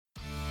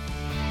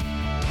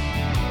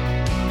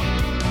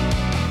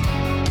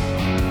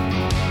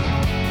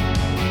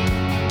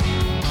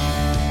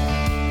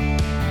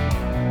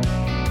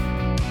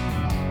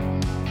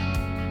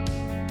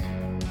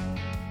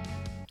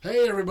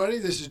everybody,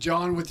 this is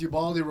John with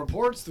Ubaldi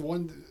Reports, the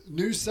one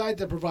news site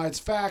that provides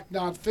fact,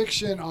 not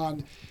fiction,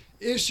 on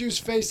issues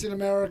facing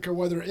America,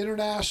 whether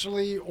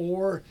internationally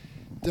or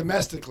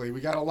domestically.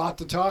 We got a lot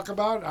to talk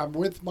about. I'm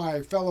with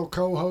my fellow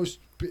co-host,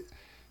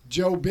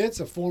 Joe Bitts,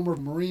 a former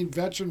Marine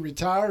veteran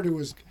retired who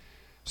was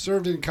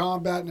served in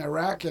combat in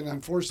Iraq and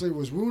unfortunately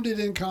was wounded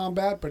in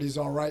combat, but he's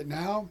all right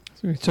now.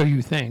 So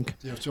you think.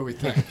 Yeah, so we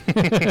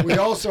think. We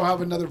also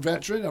have another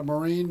veteran, a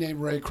Marine named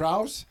Ray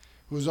Krause,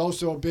 who's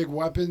also a big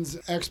weapons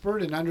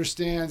expert and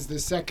understands the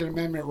Second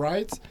Amendment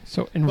rights.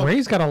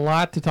 Ray's got a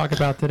lot to talk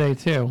about today,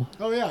 too.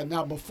 Oh, yeah.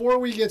 Now, before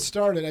we get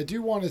started, I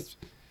do want to,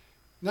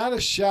 not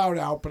a shout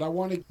out, but I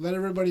want to let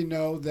everybody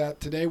know that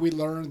today we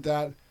learned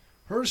that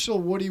Herschel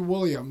Woody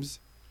Williams,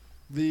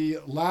 the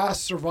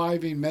last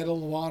surviving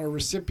Medal of Honor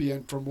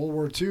recipient from World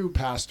War II,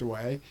 passed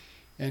away,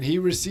 and he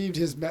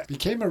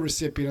became a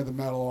recipient of the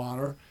Medal of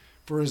Honor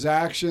for his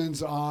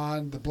actions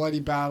on the bloody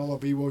Battle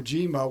of Iwo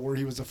Jima, where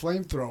he was a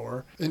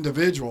flamethrower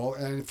individual,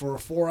 and for a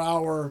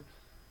 4-hour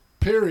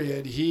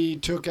period, he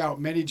took out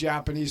many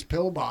Japanese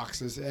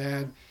pillboxes,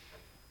 and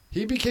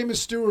he became a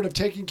steward of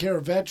taking care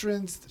of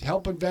veterans,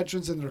 helping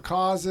veterans in their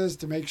causes,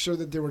 to make sure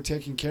that they were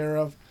taken care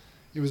of.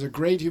 He was a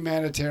great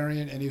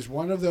humanitarian, and he's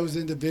one of those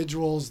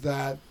individuals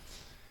that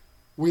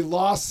we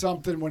lost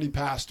something when he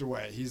passed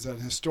away. He's an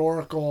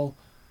historical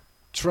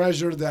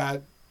treasure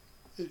that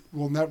it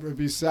will never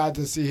be sad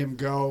to see him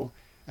go,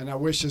 and I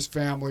wish his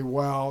family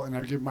well, and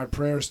I give my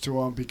prayers to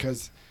him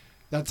because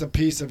that's a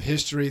piece of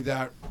history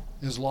that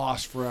is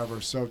lost forever.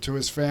 So to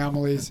his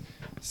families,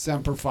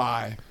 Semper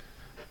Fi,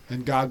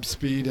 and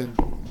Godspeed, and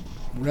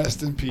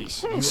rest in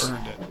peace. You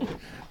earned it.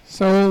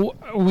 So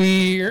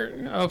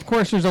of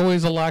course, there's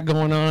always a lot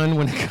going on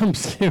when it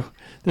comes to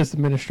this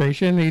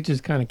administration. He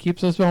just kind of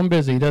keeps us all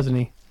busy, doesn't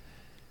he?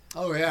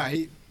 Oh, yeah.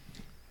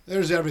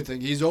 There's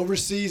everything. He's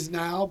overseas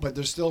now, but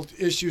there's still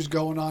issues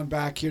going on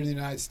back here in the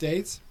United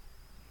States.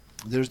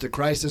 There's the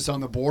crisis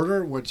on the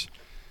border, which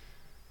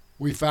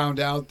we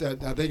found out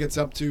that I think it's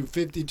up to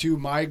 52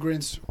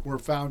 migrants were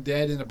found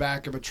dead in the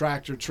back of a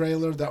tractor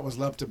trailer that was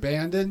left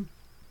abandoned.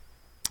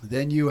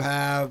 Then you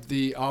have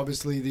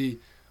obviously the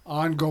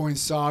ongoing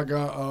saga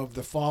of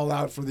the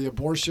fallout for the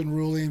abortion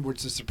ruling,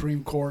 which the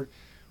Supreme Court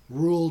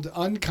ruled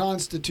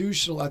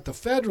unconstitutional at the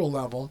federal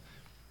level,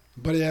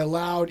 but it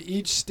allowed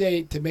each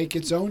state to make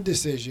its own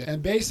decision.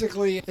 And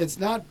basically, it's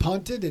not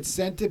punted, it's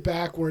sent it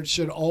back where it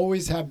should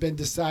always have been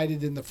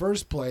decided in the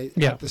first place.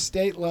 Yeah. At the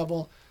state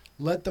level,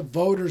 let the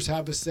voters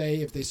have a say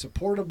if they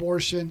support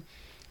abortion,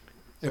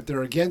 if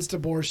they're against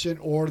abortion,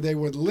 or they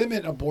would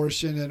limit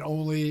abortion in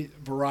only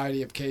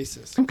variety of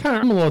cases.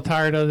 I'm a little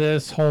tired of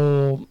this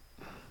whole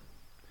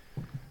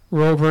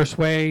Roe versus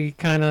Wade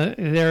kind of.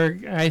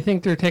 I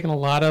think they're taking a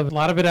lot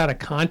of it out of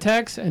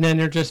context, and then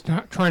they're just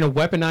trying to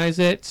weaponize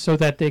it so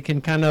that they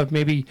can kind of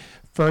maybe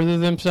further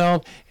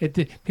themselves.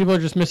 People are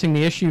just missing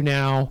the issue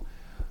now,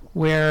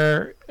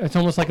 where it's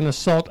almost like an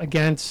assault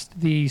against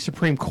the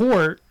Supreme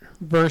Court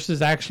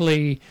versus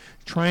actually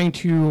trying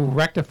to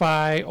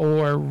rectify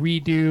or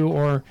redo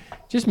or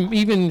just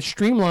even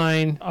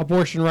streamline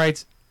abortion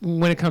rights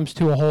when it comes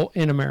to a whole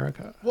in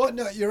America. Well,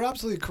 no, you're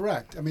absolutely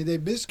correct. I mean, they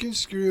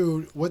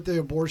misconstrued what the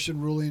abortion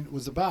ruling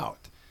was about.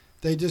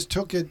 They just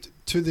took it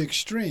to the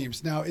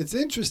extremes. Now, it's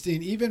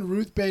interesting, even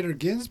Ruth Bader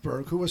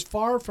Ginsburg, who was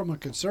far from a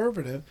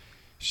conservative,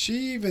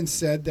 she even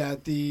said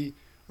that the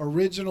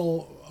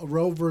original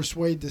Roe v.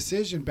 Wade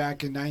decision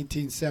back in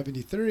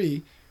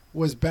 1973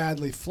 was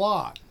badly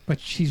flawed. But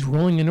she's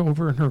rolling it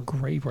over in her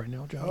grave right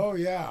now, John. Oh,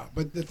 yeah.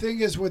 But the thing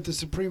is with the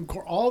Supreme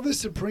Court, all the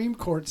Supreme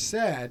Court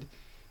said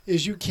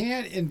is you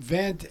can't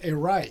invent a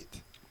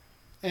right.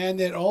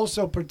 And it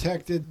also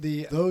protected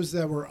those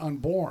that were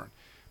unborn.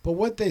 But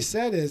what they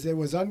said is it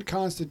was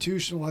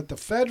unconstitutional at the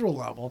federal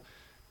level,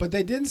 but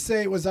they didn't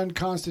say it was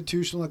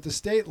unconstitutional at the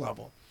state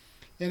level.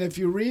 And if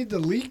you read the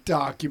leaked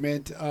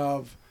document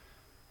of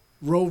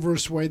Roe v.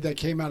 Wade that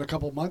came out a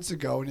couple months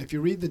ago, and if you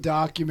read the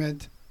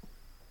document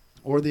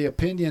or the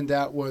opinion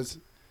that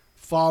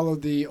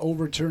followed the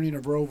overturning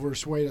of Roe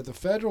v. Wade at the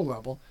federal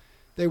level,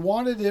 they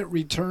wanted it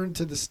returned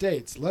to the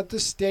states. Let the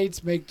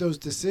states make those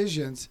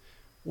decisions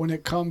when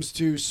it comes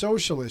to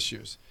social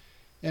issues.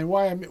 And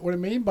what I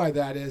mean by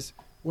that is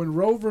when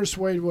Roe v.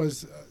 Wade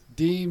was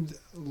deemed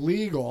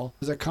legal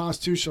as a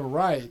constitutional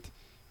right,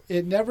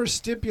 it never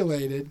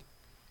stipulated,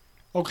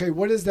 okay,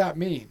 what does that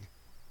mean?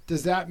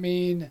 Does that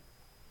mean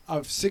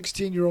a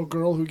 16-year-old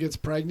girl who gets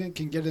pregnant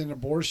can get an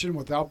abortion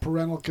without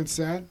parental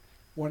consent?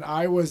 When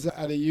I was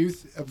at a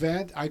youth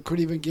event, I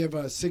couldn't even give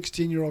a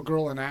 16-year-old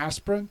girl an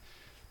aspirin,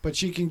 but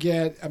she can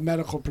get a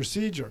medical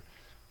procedure.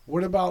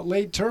 What about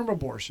late-term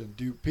abortion?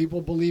 Do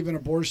people believe in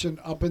abortion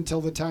up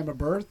until the time of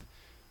birth?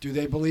 Do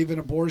they believe in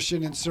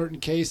abortion in certain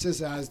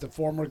cases, as the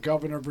former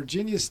governor of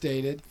Virginia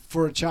stated,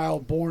 for a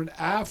child born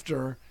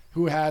after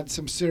who had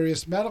some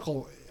serious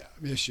medical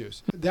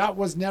issues? That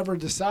was never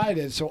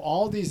decided, so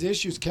all these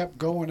issues kept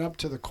going up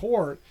to the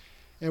court.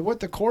 And what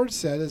the court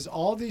said is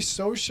all these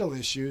social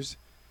issues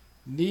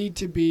need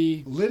to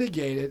be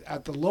litigated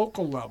at the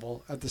local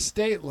level, at the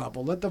state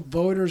level. Let the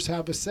voters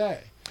have a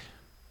say.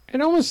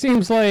 It almost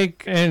seems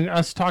like, and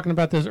us talking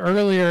about this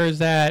earlier, is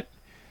that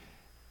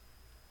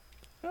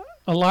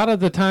a lot of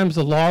the times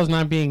the law is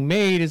not being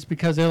made is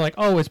because they're like,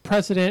 oh, it's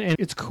precedent and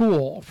it's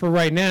cool for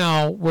right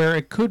now, where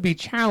it could be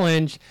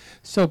challenged.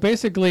 So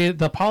basically,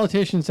 the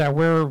politicians that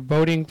we're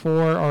voting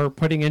for or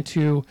putting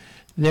into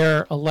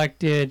their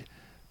elected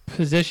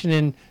position,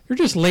 and they're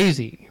just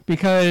lazy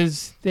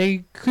because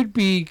they could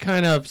be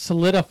kind of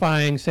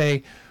solidifying,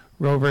 say,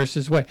 Roe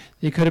versus Wade.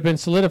 They could have been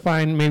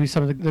solidifying maybe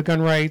some of the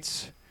gun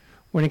rights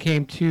when it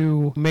came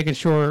to making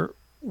sure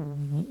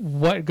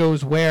what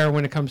goes where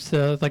when it comes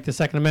to like the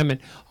Second Amendment.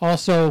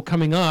 Also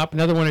coming up,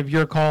 another one of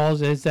your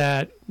calls is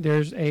that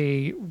there's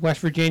a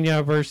West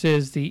Virginia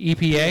versus the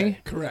EPA. Yeah,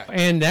 correct.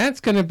 And that's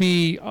going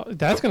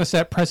to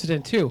set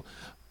precedent too.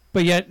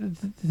 But yet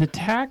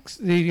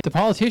the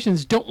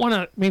politicians don't want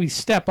to maybe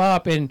step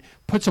up and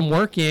put some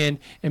work in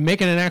and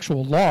make it an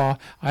actual law.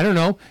 I don't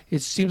know.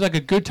 It seems like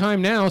a good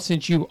time now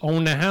since you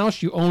own the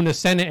House, you own the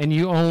Senate, and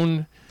you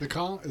own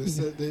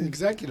the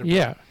executive.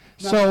 Yeah.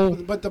 Now,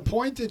 but the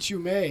point that you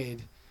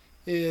made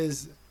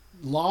is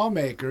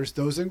lawmakers,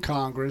 those in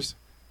Congress,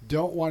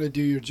 don't want to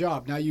do your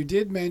job. Now, you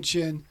did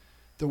mention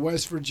the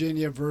West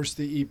Virginia versus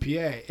the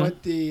EPA.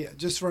 But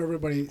just for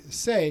everybody's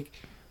sake,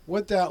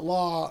 what that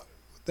law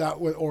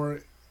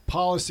or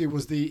policy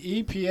was, the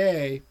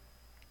EPA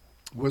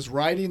was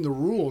writing the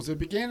rules. It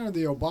began under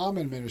the Obama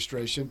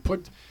administration,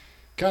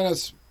 kind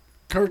of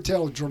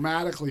curtailed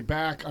dramatically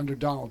back under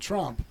Donald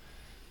Trump.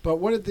 But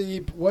what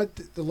the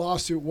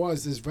lawsuit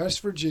was is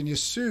West Virginia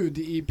sued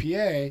the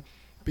EPA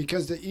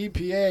because the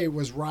EPA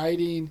was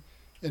writing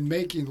and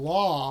making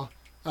law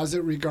as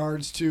it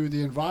regards to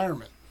the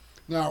environment.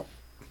 Now,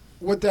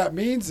 what that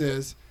means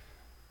is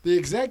the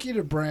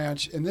executive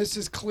branch, and this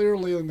is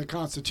clearly in the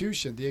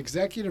Constitution, the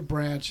executive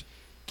branch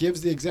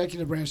gives the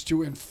executive branch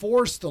to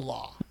enforce the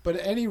law. But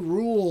any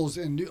rules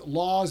and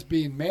laws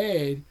being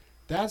made,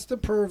 that's the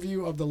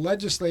purview of the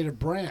legislative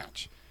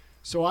branch.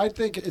 So I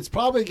think it's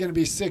probably going to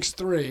be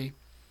 6-3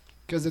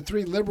 because the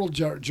three liberal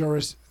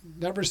jurists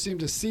never seem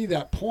to see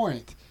that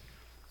point.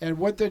 And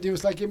what they do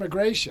is like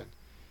immigration.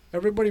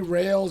 Everybody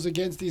rails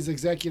against these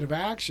executive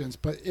actions,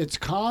 but it's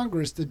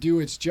Congress to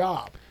do its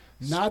job,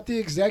 not the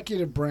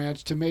executive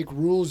branch to make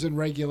rules and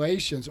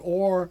regulations,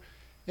 or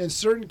in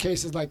certain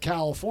cases like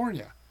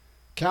California.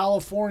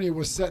 California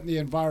was setting the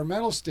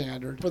environmental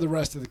standard for the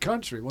rest of the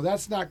country. Well,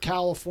 that's not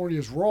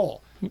California's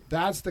role.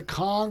 That's the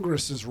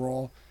Congress's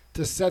role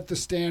to set the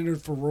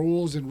standard for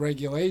rules and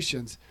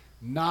regulations,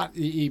 not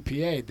the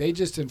EPA. They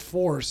just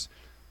enforce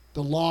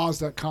the laws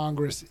that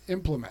Congress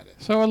implemented.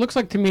 So it looks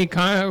like to me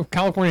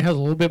California has a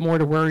little bit more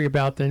to worry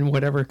about than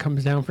whatever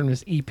comes down from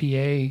this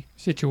EPA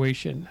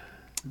situation.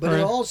 But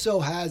it also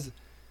has,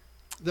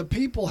 the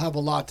people have a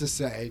lot to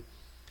say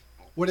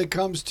when it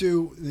comes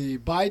to the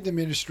Biden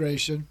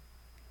administration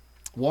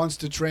wants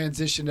to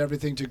transition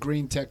everything to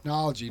green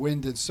technology,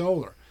 wind and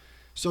solar.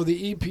 So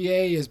the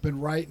EPA has been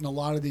writing a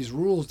lot of these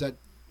rules that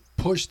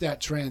push that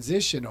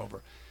transition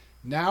over.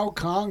 Now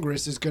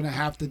Congress is going to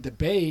have to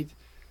debate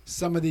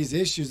some of these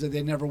issues that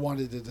they never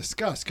wanted to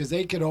discuss because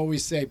they could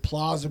always say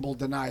plausible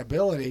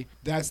deniability.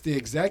 That's the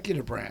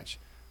executive branch.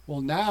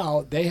 Well,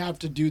 now they have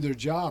to do their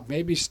job.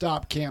 Maybe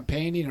stop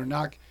campaigning or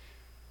not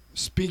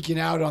speaking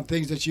out on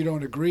things that you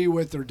don't agree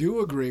with or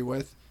do agree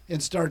with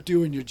and start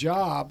doing your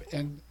job.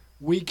 And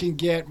we can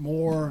get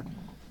more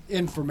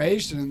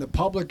information and the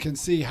public can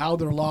see how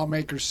their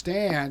lawmakers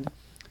stand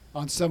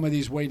on some of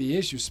these weighty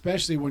issues,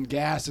 especially when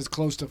gas is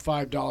close to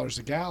 $5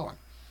 a gallon.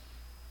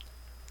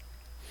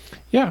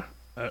 Yeah.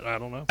 I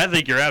don't know. I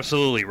think you're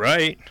absolutely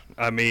right.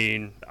 I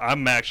mean,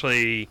 I'm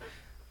actually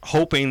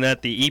hoping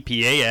that the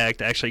EPA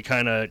Act actually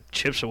kind of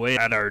chips away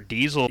at our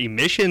diesel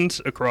emissions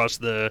across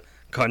the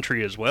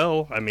country as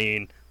well. I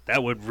mean,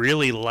 that would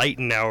really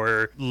lighten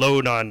our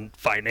load on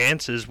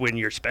finances when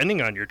you're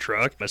spending on your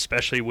truck,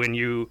 especially when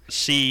you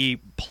see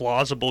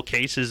plausible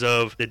cases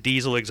of the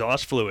diesel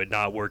exhaust fluid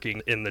not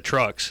working in the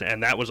trucks.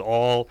 And that was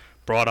all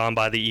brought on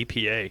by the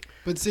EPA.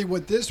 But see,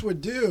 what this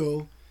would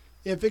do,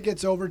 if it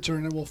gets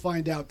overturned, and we'll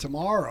find out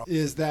tomorrow,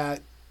 is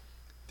that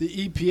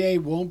the EPA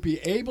won't be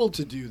able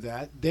to do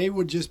that. They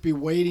would just be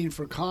waiting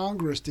for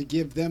Congress to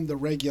give them the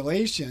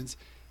regulations,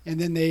 and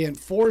then they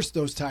enforce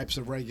those types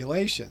of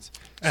regulations.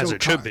 As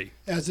it should be.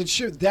 As it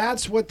should.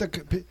 That's what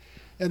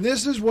and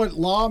this is what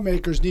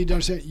lawmakers need to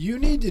understand. You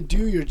need to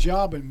do your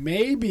job, and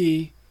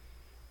maybe,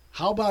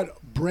 how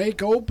about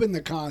break open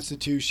the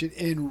Constitution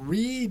and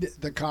read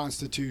the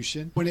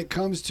Constitution when it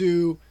comes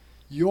to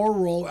your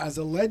role as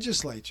a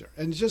legislature.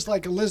 And just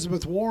like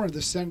Elizabeth Warren,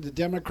 the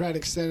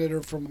Democratic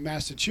senator from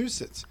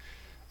Massachusetts,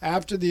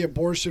 after the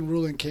abortion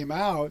ruling came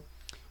out,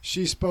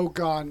 she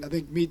spoke on, I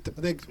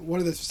think one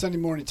of the Sunday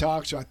morning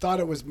talk show. I thought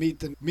it was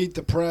Meet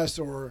the Press,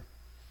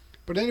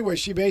 but anyway,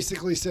 she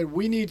basically said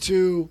we need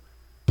to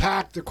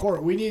pack the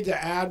court. We need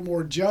to add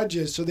more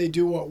judges so they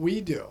do what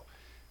we do.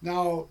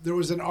 Now, there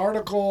was an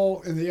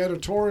article in the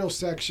editorial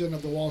section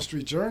of the Wall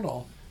Street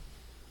Journal,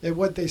 and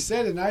what they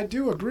said, and I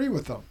do agree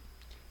with them.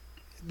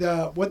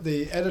 What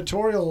the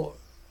editorial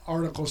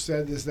article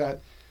said is that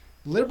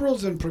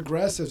Liberals and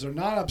progressives are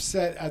not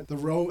upset at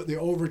the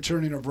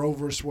overturning of Roe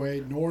v.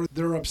 Wade, nor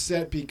they're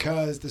upset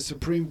because the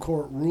Supreme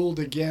Court ruled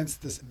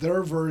against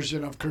their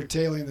version of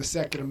curtailing the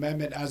Second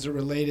Amendment as it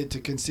related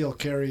to concealed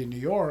carry in New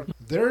York.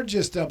 They're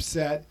just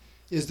upset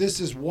this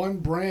is one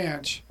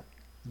branch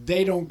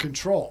they don't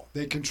control.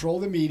 They control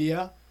the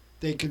media.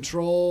 They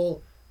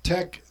control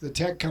the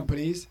tech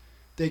companies.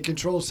 They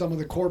control some of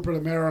the corporate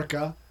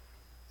America.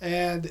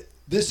 And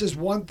this is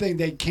one thing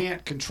they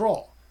can't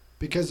control.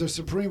 Because the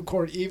Supreme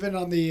Court, even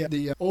on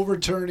the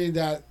overturning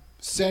that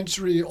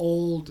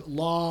century-old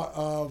law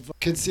of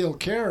concealed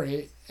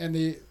carry, and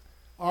the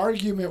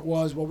argument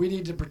was, well, we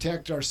need to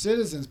protect our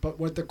citizens. But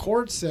what the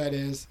court said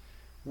is,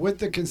 with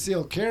the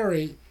concealed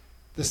carry,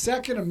 the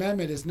Second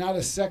Amendment is not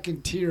a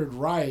second-tiered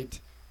right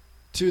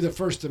to the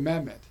First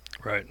Amendment.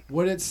 Right.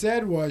 What it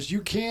said was,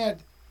 you can't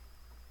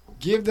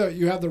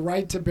you have the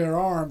right to bear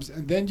arms,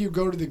 and then you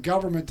go to the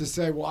government to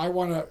say, well, I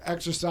want to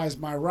exercise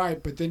my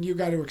right, but then you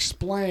got to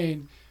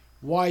explain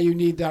why you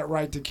need that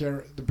right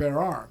to bear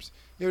arms.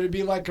 It would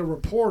be like a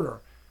reporter.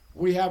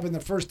 We have in the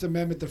First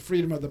Amendment the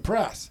freedom of the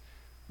press.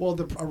 Well,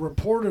 a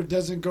reporter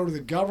doesn't go to the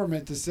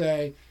government to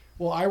say,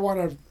 well, I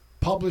want to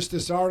publish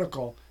this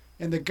article,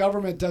 and the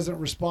government doesn't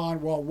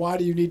respond, well, why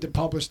do you need to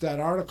publish that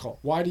article?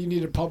 Why do you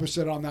need to publish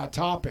it on that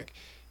topic?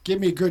 Give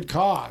me good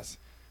cause.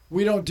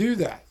 We don't do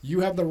that.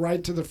 You have the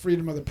right to the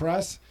freedom of the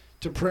press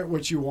to print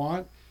what you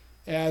want,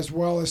 as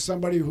well as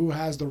somebody who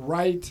has the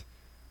right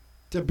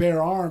to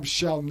bear arms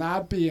shall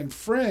not be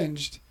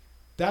infringed.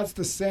 That's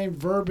the same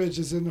verbiage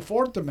as in the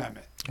Fourth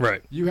Amendment.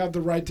 Right. You have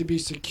the right to be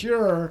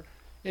secure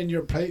in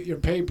your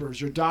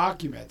papers, your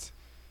documents,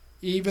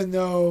 even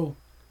though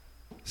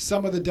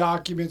some of the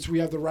documents we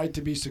have the right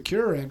to be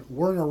secure in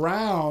weren't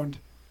around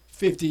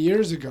 50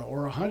 years ago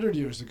or 100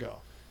 years ago.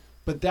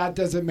 But that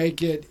doesn't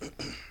make it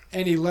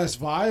any less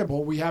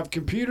viable. We have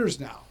computers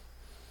now.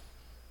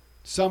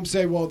 Some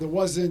say, well, there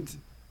wasn't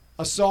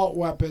assault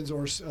weapons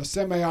or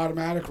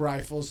semi-automatic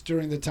rifles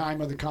during the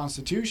time of the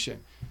Constitution,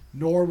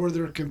 nor were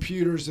there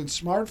computers and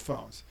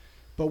smartphones.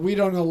 But we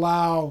don't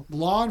allow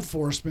law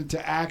enforcement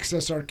to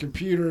access our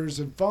computers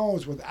and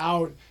phones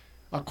without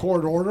a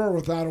court order or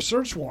without a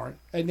search warrant,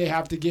 and they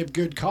have to give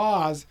good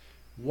cause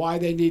why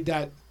they need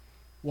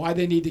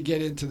to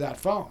get into that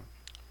phone.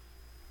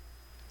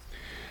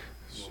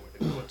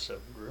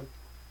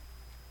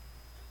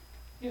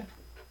 Yeah.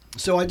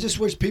 So I just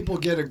wish people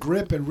get a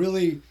grip and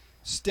really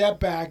step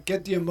back,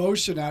 get the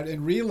emotion out,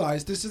 and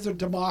realize this is what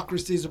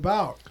democracy is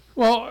about.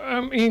 Well, I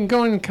mean,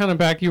 going kind of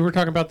back, you were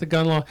talking about the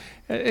gun law.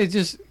 It's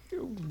just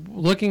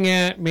looking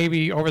at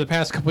maybe over the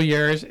past couple of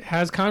years,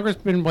 has Congress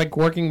been like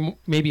working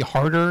maybe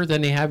harder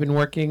than they have been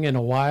working in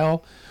a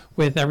while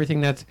with everything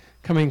that's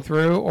coming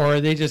through? Or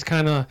are they just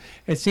kind of,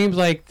 it seems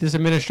like this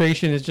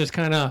administration is just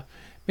kind of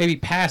maybe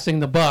passing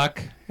the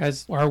buck,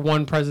 as our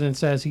one president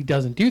says he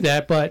doesn't do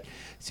that, but it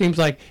seems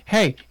like,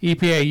 hey,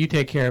 EPA, you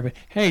take care of it.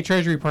 Hey,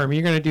 Treasury Department,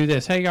 you're going to do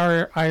this. Hey,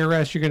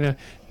 IRS, you're going to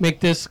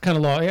make this kind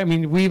of law. I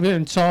mean, we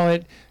even saw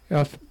it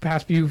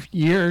past few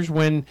years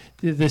when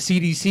the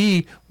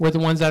CDC were the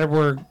ones that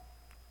were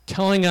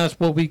telling us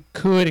what we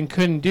could and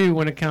couldn't do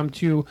when it came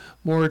to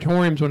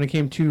moratoriums, when it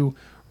came to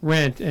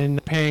rent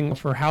and paying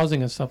for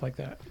housing and stuff like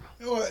that.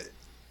 Well,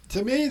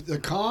 to me, the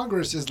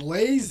Congress is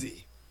lazy.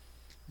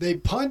 They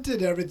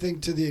punted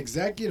everything to the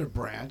executive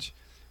branch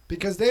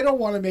because they don't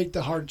want to make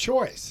the hard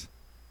choice.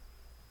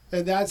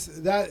 And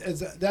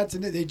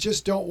they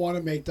just don't want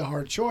to make the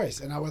hard choice.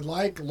 And I would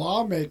like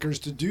lawmakers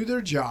to do their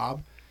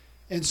job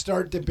and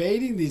start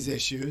debating these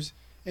issues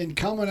and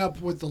coming up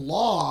with the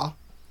law.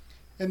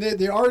 And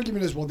the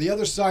argument is, well, the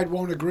other side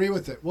won't agree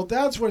with it. Well,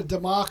 that's what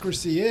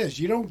democracy is.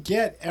 You don't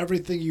get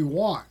everything you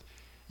want.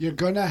 You're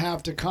going to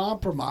have to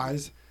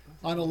compromise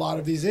on a lot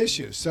of these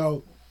issues.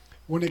 So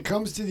when it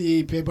comes to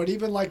the EPA, but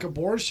even like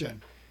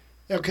abortion,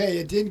 okay,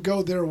 it didn't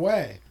go their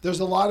way. There's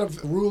a lot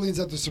of rulings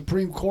that the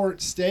Supreme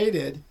Court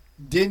stated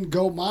didn't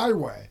go my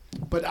way.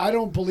 But I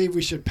don't believe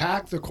we should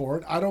pack the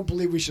court. I don't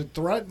believe we should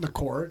threaten the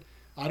court.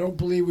 I don't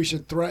believe we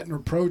should threaten or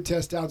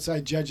protest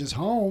outside judges'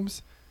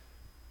 homes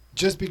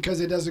just because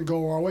it doesn't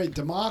go our way.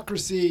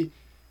 Democracy,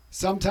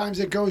 sometimes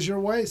it goes your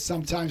way,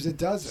 sometimes it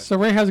doesn't. So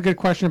Ray has a good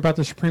question about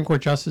the Supreme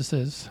Court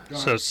justices.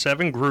 So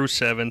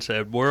 7GRU7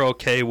 said, we're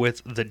okay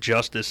with the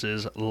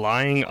justices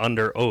lying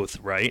under oath,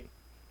 right?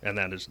 And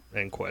that is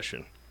in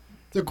question.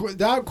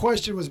 That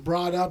question was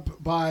brought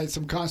up by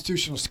some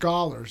constitutional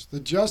scholars.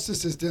 The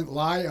justices didn't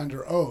lie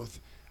under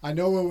oath. I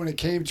know when it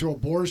came to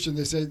abortion,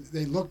 they said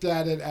they looked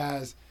at it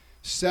as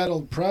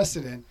settled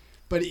precedent,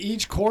 but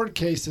each court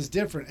case is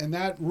different. And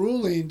that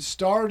ruling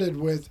started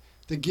with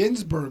the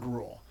Ginsburg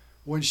rule.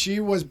 When she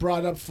was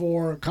brought up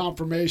for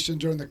confirmation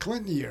during the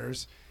Clinton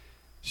years,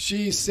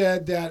 she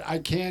said that I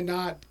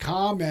cannot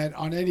comment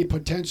on any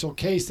potential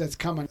case that's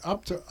coming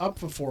up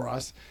before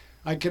us.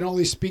 I can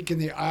only speak in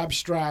the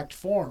abstract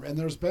form. And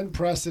there's been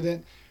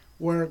precedent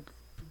where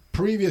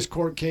previous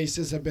court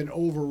cases have been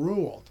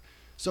overruled.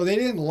 So they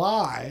didn't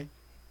lie.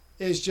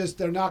 It's just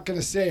they're not going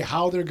to say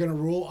how they're going to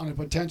rule on a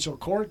potential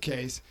court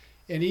case,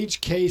 and each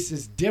case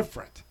is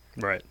different.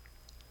 Right.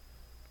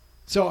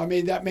 So, I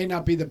mean, that may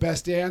not be the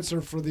best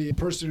answer for the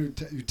person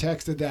who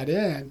texted that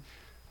in,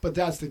 but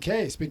that's the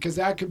case, because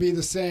that could be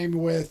the same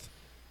with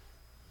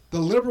the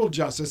liberal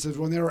justices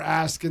when they were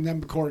asking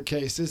them court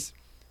cases.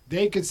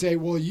 They could say,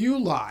 well, you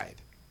lied.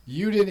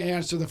 You didn't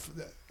answer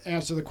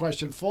the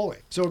question fully.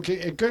 So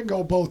it could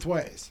go both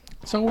ways.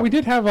 So we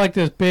did have like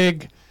this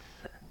big,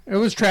 it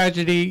was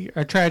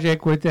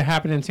tragic what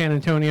happened in San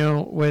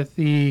Antonio with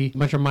the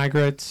bunch of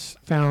migrants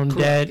found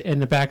dead in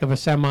the back of a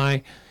semi.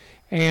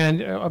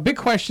 And a big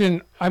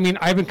question, I mean,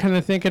 I've been kind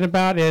of thinking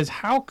about is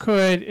how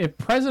could, if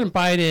President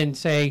Biden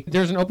say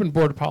there's an open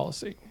border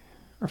policy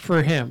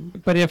for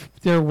him, but if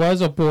there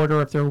was a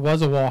border, if there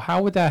was a wall,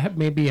 how would that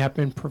maybe have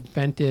been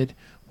prevented?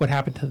 What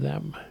happened to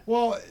them?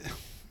 Well,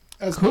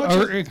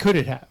 could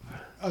it have?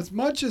 As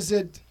much as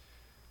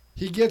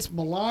he gets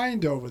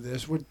maligned over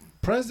this, what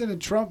President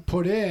Trump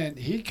put in,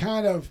 he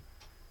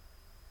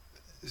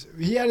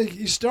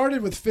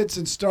started with fits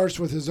and starts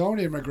with his own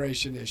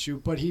immigration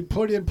issue, but he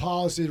put in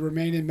policy to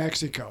remain in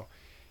Mexico.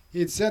 He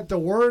had sent the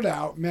word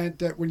out, meant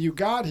that when you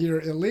got here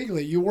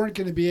illegally, you weren't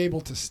going to be able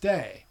to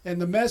stay.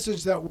 And the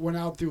message that went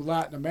out through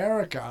Latin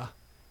America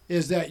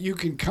is that you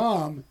can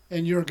come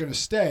and you're going to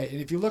stay. And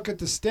if you look at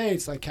the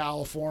states like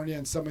California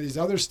and some of these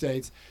other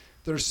states,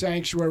 they're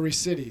sanctuary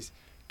cities.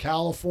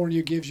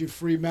 California gives you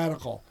free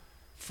medical,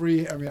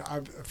 free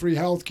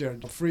health care,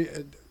 free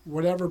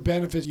whatever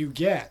benefit you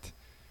get.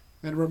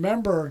 And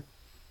remember,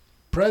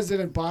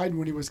 President Biden,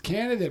 when he was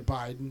candidate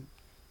Biden,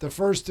 the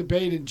first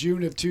debate in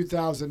June of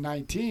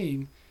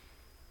 2019,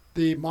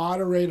 the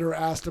moderator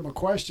asked him a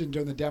question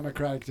during the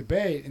Democratic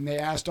debate, and they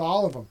asked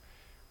all of them,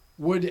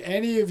 would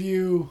any of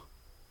you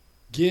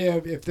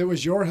give, if there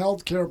was your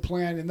health care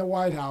plan in the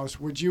White House,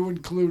 would you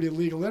include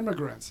illegal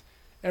immigrants?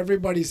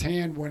 Everybody's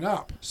hand went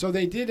up. So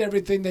they did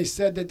everything they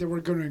said that they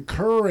were going to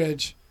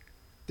encourage.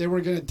 They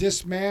were going to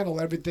dismantle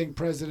everything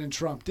President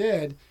Trump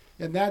did,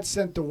 and that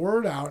sent the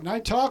word out. And I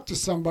talked to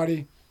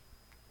somebody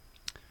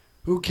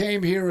who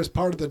came here as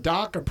part of the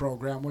DACA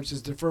program, which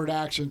is Deferred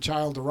Action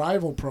Child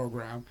Arrival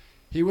Program.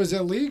 He was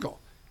illegal.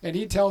 And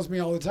he tells me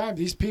all the time,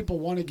 these people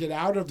want to get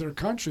out of their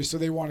country, so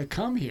they want to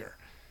come here.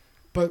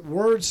 But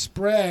word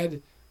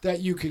spread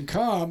that you can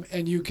come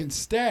and you can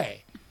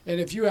stay.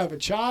 And if you have a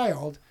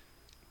child,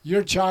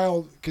 your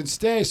child can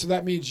stay, so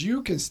that means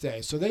you can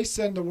stay. So they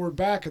send the word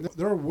back, and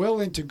they're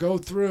willing to go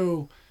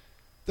through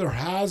their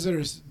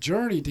hazardous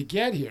journey to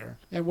get here.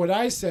 And what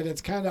I said,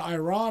 it's kind of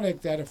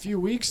ironic that a few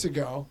weeks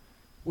ago,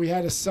 we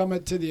had a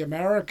summit to the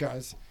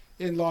Americas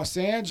in Los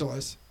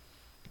Angeles.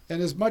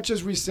 And as much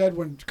as we said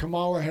when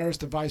Kamala Harris,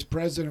 the vice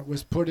president,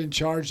 was put in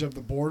charge of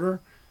the border,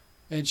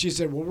 and she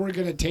said, well, we're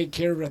going to take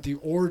care of it at the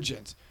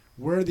origins,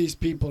 where these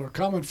people are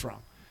coming from.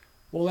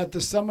 Well, at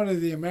the Summit of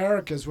the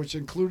Americas, which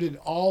included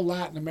all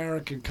Latin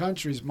American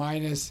countries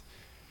minus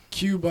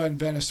Cuba and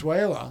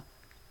Venezuela,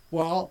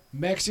 well,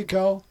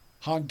 Mexico,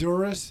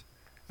 Honduras,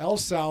 El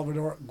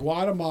Salvador,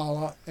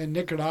 Guatemala, and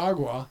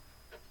Nicaragua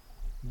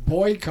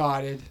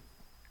boycotted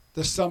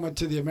the Summit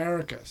to the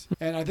Americas.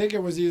 And I think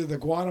it was either the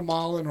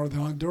Guatemalan or the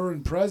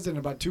Honduran president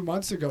about 2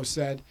 months ago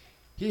said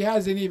he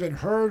hasn't even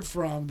heard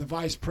from the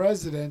vice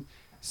president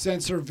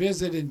since her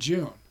visit in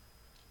June.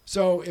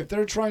 So if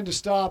they're trying to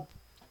stop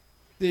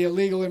the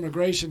illegal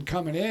immigration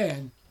coming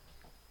in,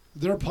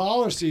 their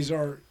policies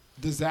are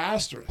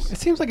disastrous. It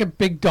seems like a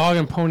big dog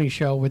and pony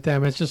show with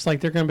them. It's just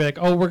like they're going to be like,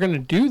 oh, we're going to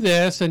do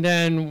this, and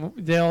then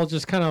they'll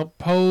just kind of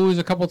pose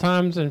a couple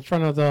times in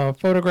front of the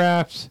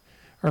photographs,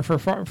 or for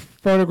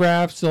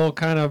photographs, they'll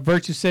kind of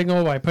virtue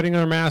signal by putting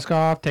their mask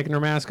off, taking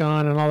their mask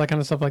on, and all that kind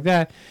of stuff like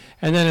that,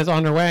 and then it's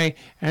on their way,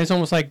 and it's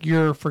almost like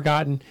you're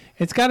forgotten.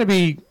 It's got to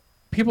be,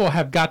 people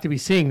have got to be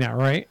seeing that,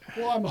 right?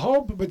 Well, I'm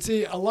hoping, but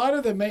see, a lot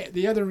of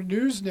the other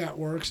news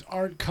networks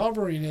aren't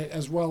covering it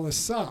as well as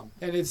some.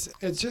 And it's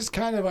just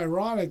kind of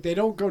ironic. They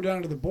don't go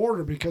down to the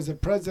border because if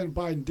President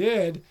Biden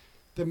did,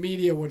 the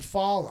media would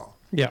follow.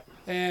 Yeah.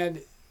 And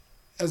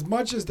as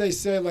much as they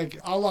say, like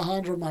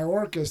Alejandro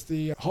Mayorkas,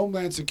 the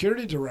Homeland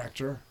Security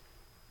Director,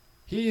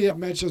 he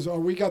mentions, oh,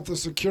 we got the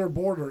secure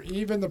border.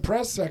 Even the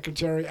press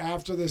secretary,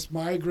 after this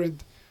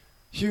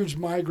huge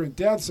migrant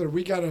death, said,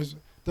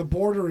 the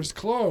border is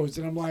closed.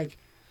 And I'm like,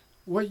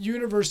 what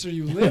universe are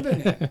you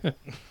living in?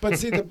 But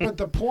see, but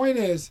the point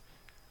is,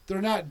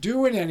 they're not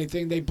doing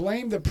anything. They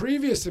blame the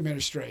previous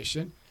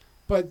administration.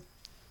 But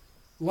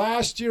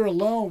last year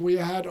alone, we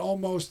had about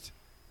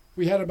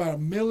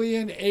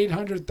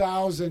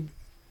 1,800,000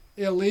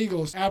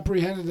 illegals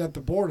apprehended at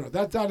the border.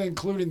 That's not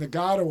including the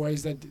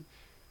gotaways that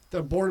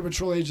the Border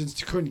Patrol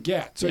agents couldn't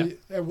get. So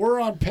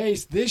we're on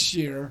pace this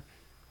year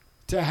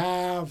to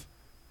have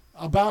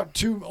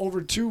about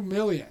over 2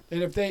 million.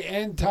 And if they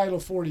end Title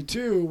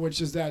 42,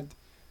 which is that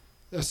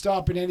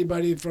stopping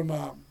anybody from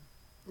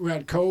who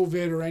had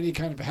COVID or any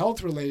kind of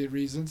health-related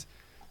reasons,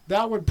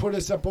 that would put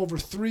us up over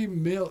 3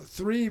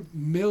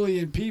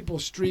 million people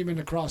streaming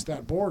across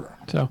that border.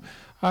 So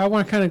I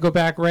want to kind of go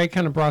back. Ray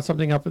kind of brought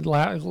something up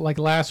like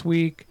last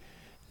week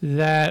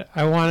that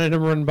I wanted to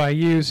run by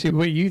you, see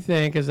what you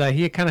think, is that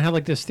he kind of had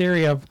like this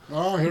theory of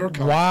here it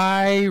comes.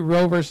 Why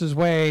Roe versus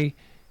Wade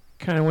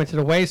kind of went to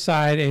the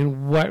wayside,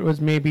 and what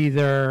was maybe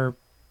their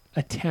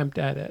attempt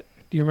at it?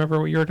 Do you remember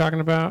what you were talking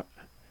about?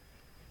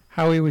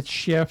 How he would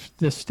shift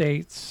the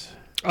states?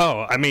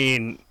 Oh, I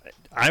mean,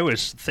 I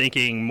was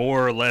thinking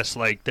more or less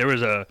like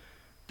there's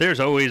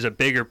always a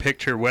bigger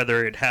picture,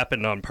 whether it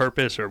happened on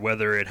purpose or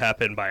whether it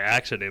happened by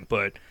accident.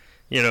 But,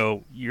 you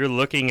know, you're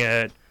looking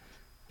at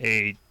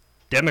a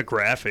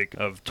demographic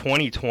of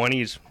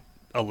 2020's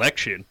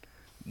election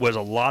was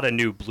a lot of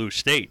new blue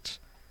states.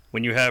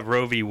 When you have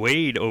Roe v.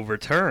 Wade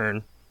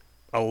overturned,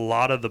 a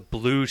lot of the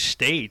blue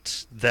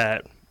states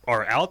that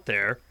are out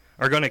there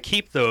are going to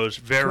keep those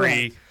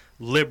very Correct.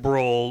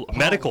 liberal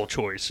medical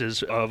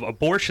choices of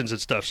abortions and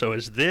stuff. So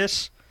is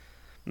this,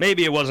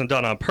 maybe it wasn't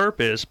done on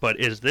purpose, but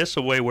is this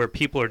a way where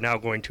people are now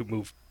going to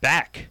move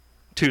back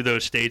to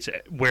those states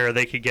where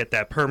they could get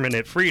that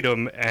permanent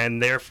freedom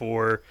and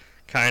therefore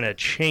kind of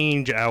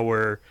change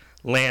our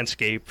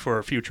landscape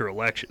for future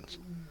elections?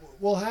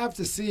 We'll have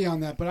to see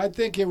on that, but I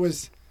think it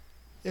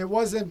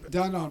wasn't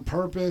done on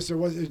purpose, or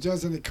it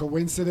wasn't a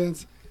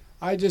coincidence.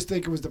 I just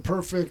think it was the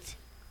perfect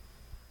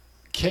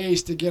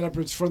case to get up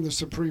from the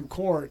Supreme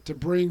Court to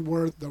bring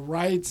where the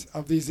rights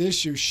of these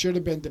issues should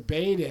have been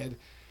debated.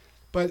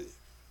 But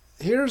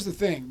here's the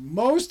thing.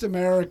 Most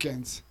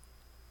Americans,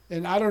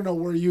 and I don't know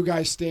where you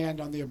guys stand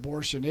on the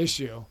abortion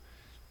issue,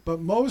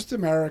 but most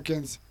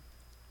Americans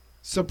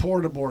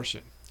support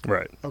abortion.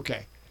 Right.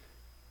 Okay.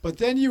 But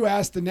then you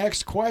ask the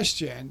next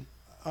question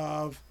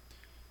of,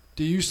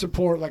 do you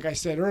support, like I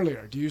said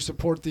earlier, do you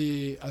support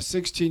a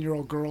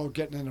 16-year-old girl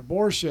getting an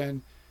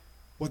abortion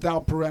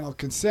without parental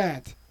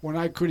consent when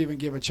I couldn't even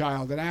give a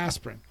child an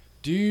aspirin?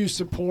 Do you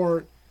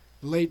support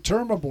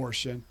late-term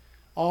abortion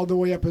all the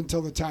way up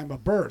until the time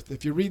of birth?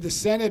 If you read the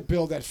Senate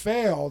bill that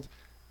failed,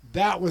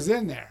 that was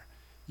in there.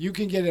 You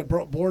can get an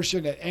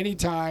abortion at any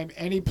time,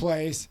 any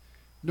place,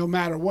 no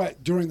matter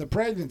what, during the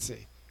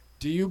pregnancy.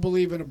 Do you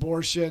believe in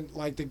abortion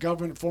like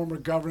the former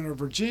governor of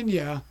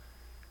Virginia,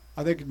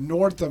 I think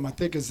Northam, I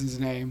think is his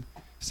name,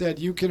 said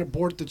you can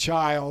abort the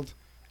child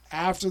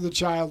after the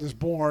child is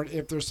born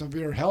if there's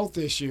severe health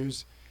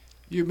issues.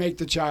 You make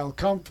the child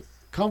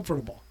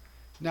comfortable.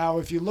 Now,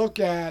 if you look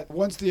at,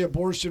 once the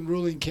abortion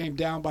ruling came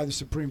down by the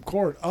Supreme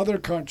Court, other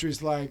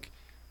countries like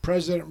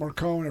President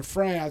Macron of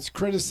France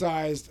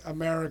criticized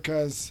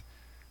America's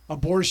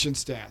abortion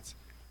stance.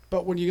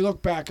 But when you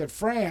look back at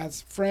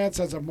France, France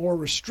has a more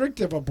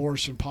restrictive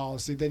abortion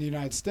policy than the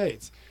United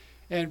States.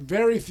 And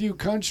very few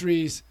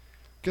countries,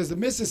 because the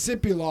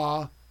Mississippi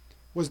law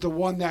was the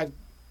one that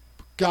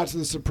got to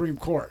the Supreme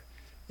Court.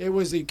 It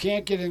was you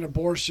can't get an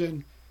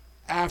abortion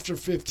after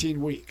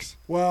 15 weeks.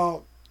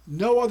 Well,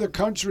 no other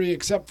country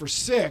except for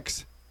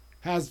 6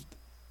 has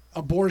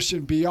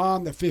abortion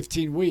beyond the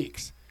 15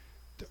 weeks.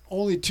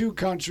 Only 2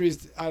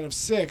 countries out of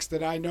 6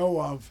 that I know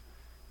of,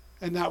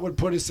 and that would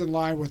put us in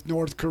line with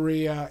North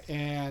Korea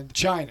and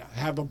China,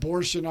 have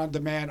abortion on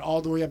demand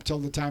all the way up till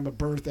the time of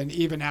birth and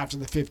even after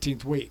the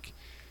 15th week.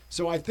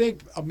 So I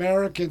think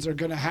Americans are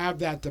going to have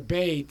that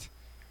debate,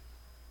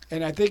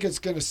 and I think it's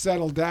going to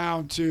settle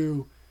down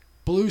to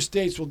blue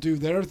states will do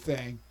their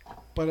thing,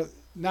 but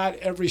not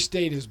every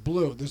state is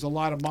blue. There's a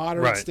lot of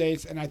moderate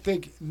states, and I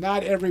think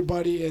not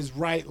everybody is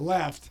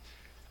right-left.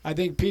 I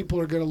think people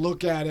are going to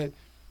look at it,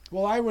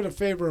 well, I would have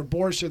favored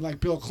abortion,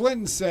 like Bill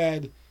Clinton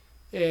said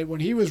when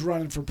he was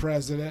running for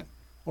president,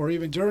 or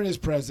even during his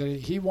presidency.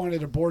 He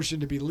wanted abortion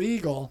to be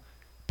legal,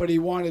 but he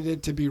wanted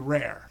it to be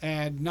rare,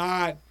 and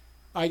not,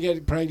 I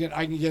get pregnant,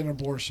 I can get an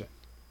abortion.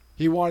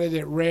 He wanted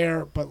it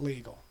rare but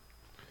legal.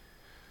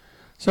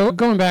 So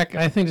going back,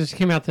 I think this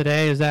came out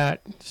today, is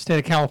that state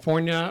of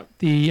California,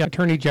 the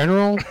Attorney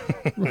General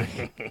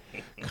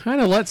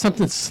kind of let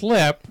something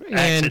slip.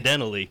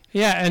 Accidentally.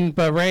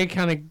 But Ray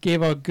kind of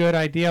gave a good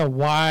idea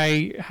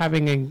why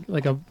having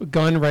a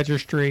gun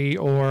registry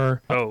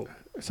or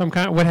some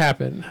kind. What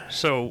happened?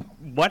 So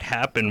what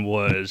happened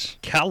was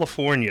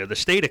California, the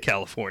state of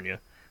California,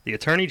 the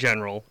Attorney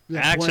General,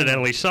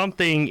 accidentally,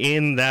 something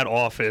in that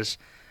office,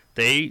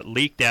 they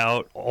leaked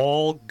out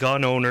all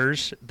gun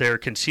owners, their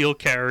concealed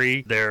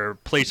carry, their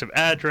place of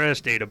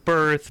address, date of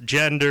birth,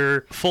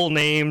 gender, full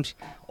names,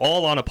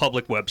 all on a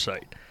public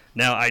website.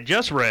 Now, I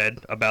just read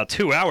about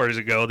 2 hours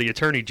ago, the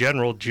Attorney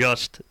General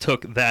just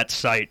took that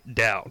site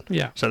down.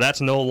 Yeah. So that's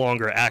no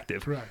longer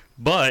active. Correct.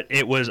 But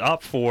it was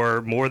up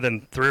for more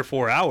than 3 or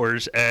 4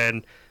 hours,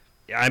 and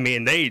I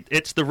mean,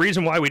 it's the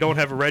reason why we don't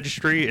have a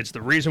registry. It's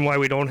the reason why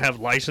we don't have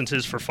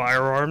licenses for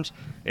firearms,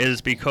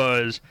 is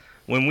because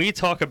when we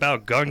talk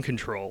about gun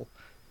control,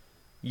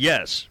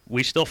 yes,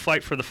 we still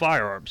fight for the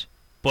firearms.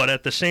 But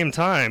at the same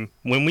time,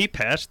 when we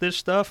pass this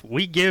stuff,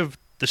 we give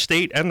the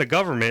state and the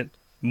government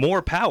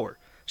more power.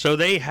 So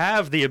they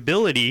have the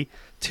ability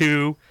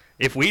to,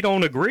 if we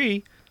don't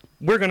agree,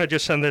 we're going to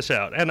just send this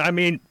out. And I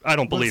mean, I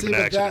don't believe in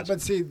accidents.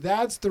 But see,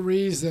 that's the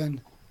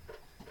reason.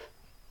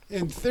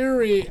 In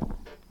theory,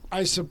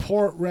 I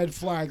support red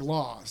flag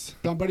laws.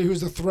 Somebody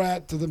who's a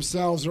threat to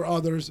themselves or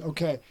others,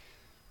 okay.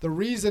 The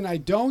reason I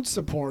don't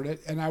support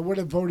it, and I would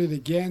have voted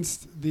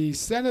against the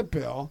Senate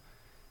bill,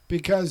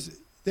 because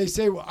they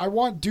say, well, I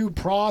want due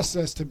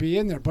process to be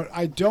in there, but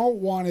I don't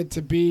want it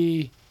to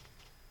be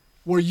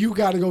where you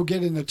got to go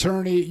get an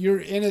attorney. You're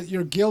in it.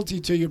 You're guilty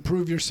till you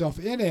prove yourself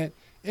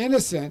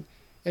innocent,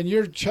 and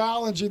you're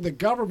challenging the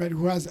government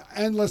who has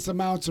endless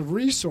amounts of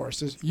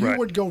resources. You Right.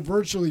 would go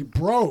virtually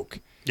broke.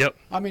 Yep.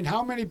 I mean,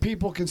 how many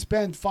people can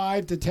spend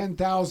 $5,000 to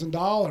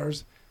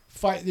 $10,000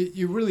 fight?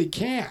 You really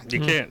can't.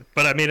 You can't.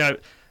 But I mean, I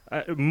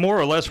more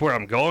or less where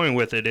I'm going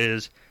with it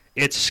is,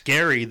 it's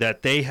scary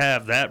that they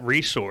have that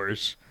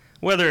resource,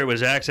 whether it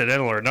was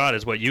accidental or not,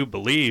 is what you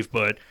believe,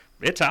 but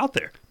it's out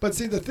there. But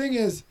see, the thing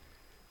is,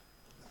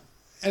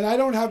 and I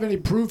don't have any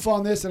proof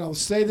on this, and I'll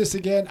say this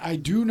again, I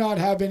do not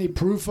have any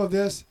proof of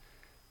this.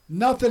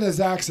 Nothing is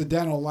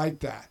accidental like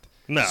that.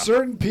 No.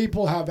 Certain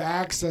people have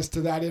access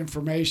to that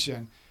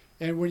information.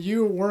 And when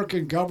you work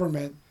in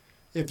government,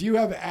 if you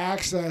have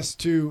access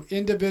to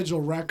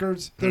individual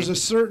records, there's a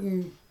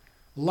certain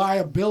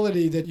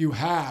liability that you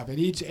have in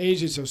each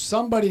agency. So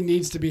somebody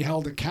needs to be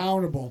held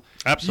accountable.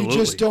 Absolutely.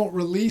 You just don't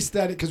release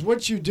that, because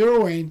what you're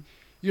doing,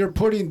 you're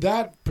putting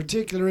that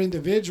particular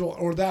individual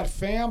or that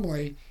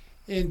family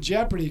in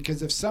jeopardy,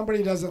 because if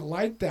somebody doesn't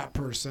like that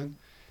person,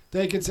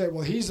 they can say,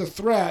 well, he's a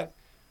threat,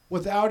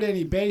 without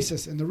any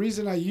basis. And the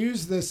reason I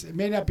use this, it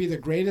may not be the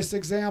greatest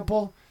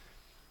example,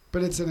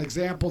 but it's an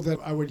example that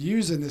I would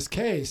use in this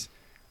case.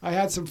 I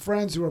had some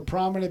friends who were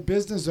prominent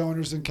business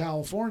owners in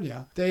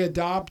California. They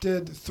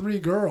adopted 3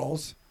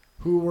 girls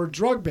who were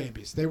drug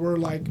babies. They were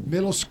like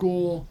middle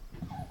school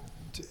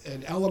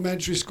and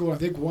elementary school. I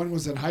think one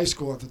was in high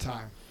school at the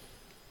time.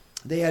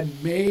 They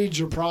had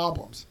major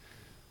problems.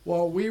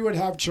 Well, we would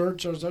have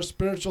church as our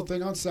spiritual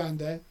thing on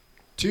Sunday.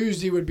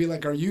 Tuesday would be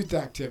like our youth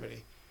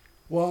activity.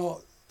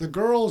 Well, the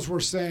girls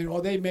were saying,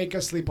 oh, they make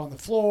us sleep on the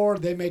floor.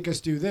 They make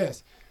us do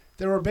this.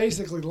 They were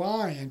basically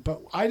lying, but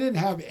I didn't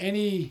have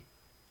any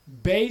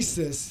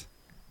basis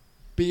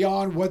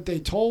beyond what they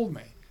told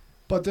me.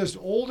 But this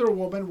older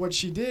woman, what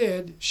she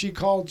did, she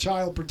called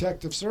Child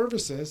Protective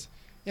Services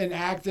and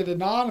acted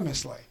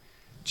anonymously.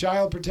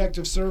 Child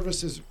Protective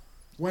Services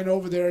went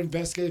over there,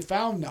 investigated,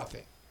 found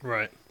nothing.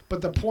 Right.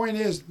 But the point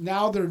is,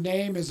 now their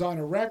name is on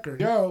a record.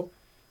 Joe,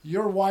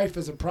 your wife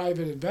is a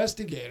private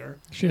investigator.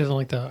 She doesn't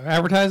like to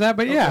advertise that,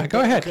 but yeah, Okay,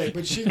 go ahead. Okay,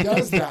 but she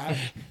does that.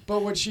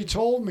 But what she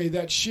told me,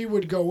 that she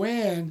would go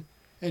in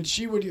and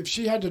she would, if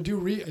she had to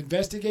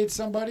investigate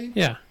somebody,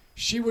 Yeah.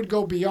 she would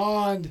go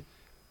beyond,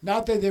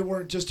 not that they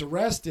weren't just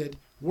arrested,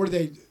 were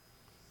they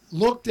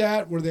looked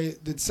at,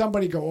 did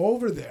somebody go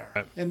over there?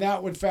 Right. And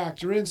that would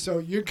factor in. So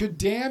you could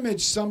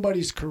damage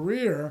somebody's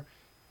career.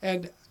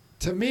 And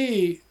to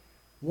me,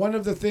 one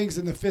of the things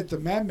in the Fifth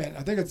Amendment,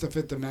 I think it's the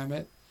Fifth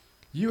Amendment,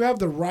 you have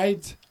the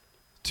right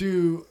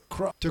to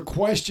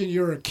question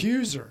your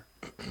accuser.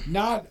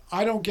 Not,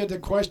 I don't get to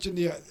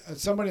question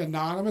somebody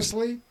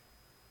anonymously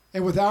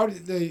and without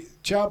the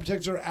child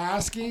protector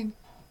asking,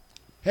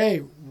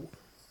 hey,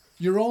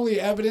 your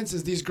only evidence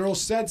is these girls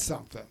said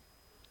something.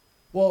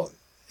 Well,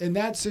 in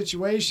that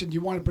situation,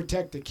 you want to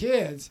protect the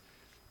kids,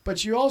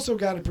 but you also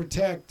got to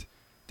protect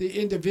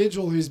the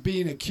individual who's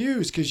being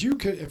accused, because you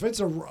could, if it's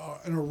an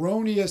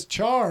erroneous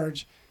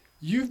charge,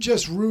 you've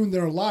just ruined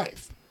their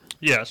life.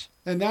 Yes.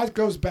 And that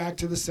goes back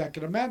to the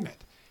Second Amendment.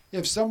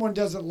 If someone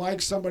doesn't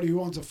like somebody who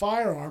owns a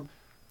firearm,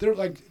 they're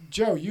like,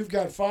 Joe, you've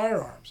got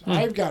firearms.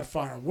 I've got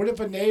firearms. What if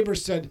a neighbor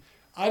said,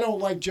 I don't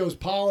like Joe's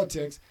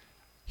politics.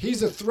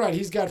 He's a threat.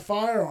 He's got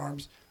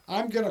firearms.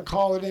 I'm going to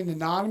call it in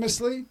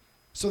anonymously.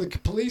 So the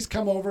police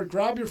come over,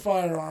 grab your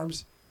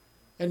firearms,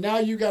 and now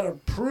you got to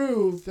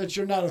prove that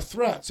you're not a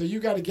threat. So you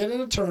got to get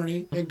an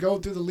attorney and go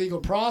through the legal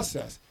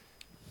process.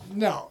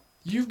 No,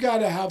 you've got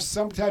to have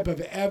some type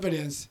of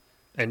evidence.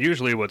 And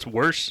usually what's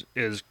worse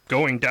is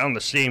going down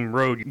the same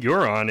road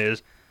you're on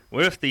is,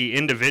 what if the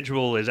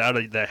individual is out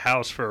of the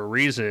house for a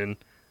reason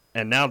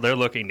and now they're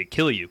looking to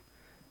kill you?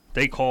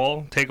 They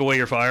call, take away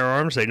your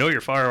firearms. They know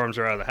your firearms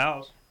are out of the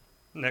house.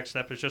 Next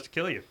step is just to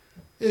kill you.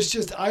 It's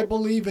just, I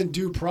believe in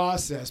due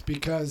process,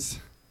 because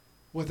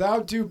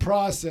without due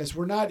process,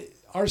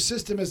 our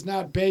system is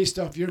not based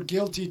off you're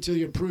guilty till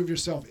you prove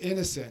yourself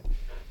innocent.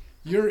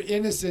 You're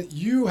innocent.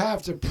 You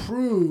have to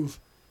prove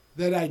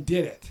that I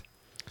did it.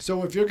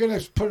 So if you're going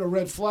to put a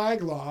red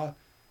flag law,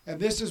 and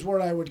this is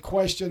where I would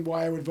question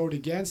why I would vote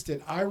against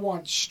it, I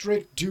want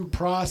strict due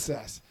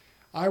process.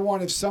 I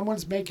want, if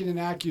someone's making an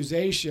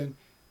accusation,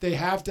 they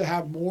have to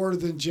have more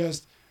than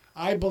just,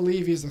 I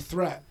believe he's a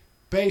threat.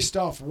 Based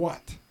off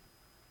what?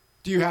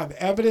 Do you have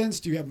evidence?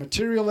 Do you have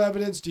material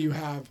evidence? Do you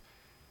have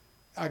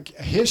a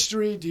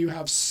history? Do you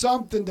have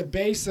something to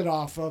base it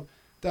off of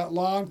that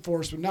law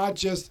enforcement, not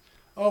just,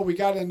 oh, we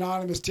got an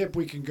anonymous tip,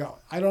 we can go.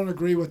 I don't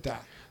agree with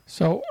that.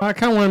 So I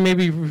kind of want to,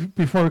 maybe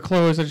before we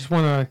close, I just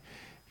want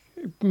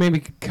to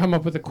maybe come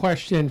up with a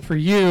question for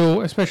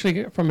you,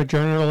 especially from a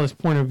journalist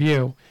point of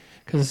view,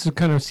 because this is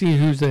kind of see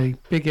who's the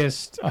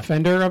biggest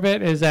offender of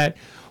it, is that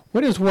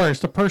what is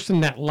worse, the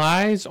person that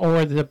lies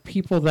or the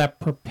people that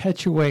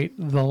perpetuate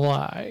the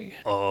lie?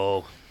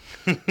 Oh.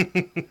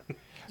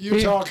 You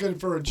Yeah. talking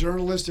for a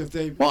journalist if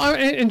they? Well,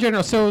 in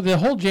general, so the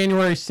whole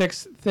January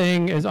 6th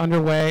thing is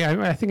underway.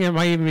 I think it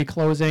might even be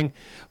closing,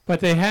 but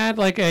they had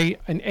like an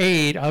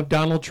aide of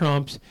Donald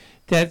Trump's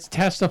that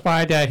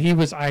testified that he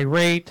was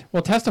irate.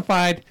 Well,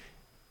 testified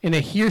in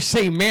a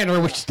hearsay manner,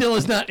 which still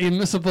is not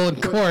admissible in I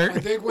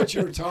court. think what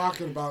you were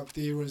talking about,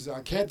 was I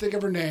can't think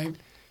of her name.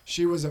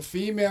 She was a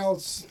female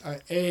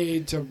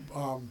aide to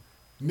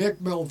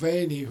Mick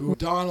Mulvaney, who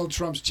Donald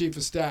Trump's chief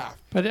of staff.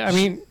 But I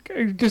mean,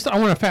 I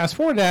want to fast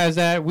forward that is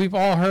that we've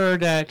all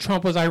heard that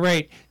Trump was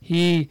irate.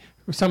 He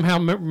somehow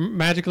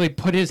magically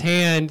put his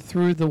hand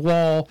through the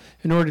wall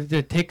in order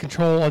to take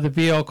control of the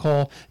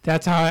vehicle.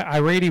 That's how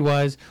irate he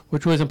was,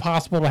 which was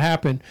impossible to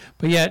happen.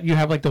 But yet you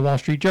have like the Wall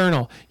Street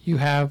Journal, you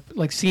have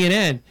like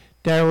CNN.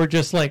 That were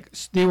just like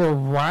they were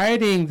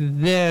writing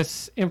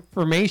this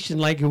information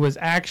like it was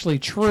actually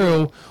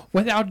true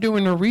without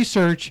doing the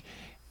research.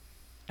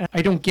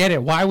 I don't get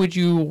it. Why would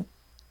you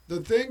The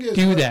thing is,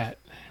 do that?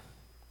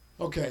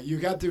 Okay, you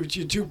got your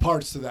two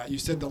parts to that. You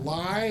said the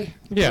lie,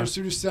 the Yeah.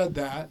 person who said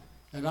that,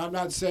 and I'm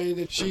not saying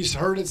that she's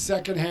heard it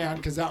secondhand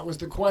because that was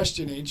the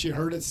questioning. She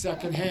heard it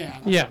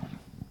secondhand. Yeah.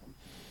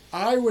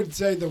 I would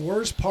say the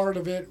worst part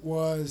of it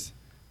was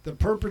the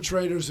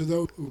perpetrators of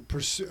those who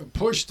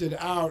pushed it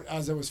out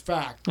as it was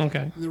fact.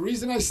 Okay. And the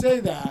reason I say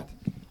that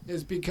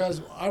is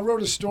because I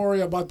wrote a story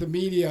about the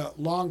media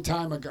a long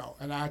time ago,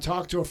 and I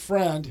talked to a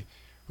friend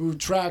who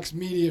tracks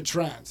media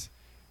trends.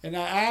 And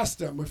I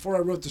asked him before I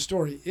wrote the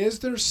story, is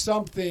there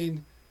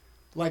something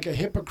like a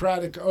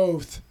Hippocratic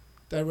oath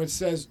that would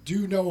says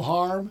do no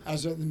harm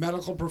as in the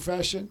medical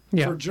profession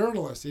for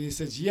journalists? And he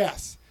says,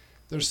 yes.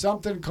 There's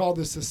something called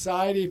the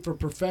Society for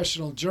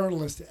Professional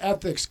Journalists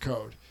Ethics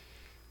Code.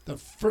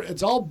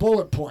 It's all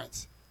bullet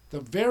points. The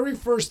very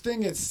first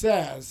thing it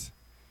says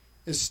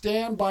is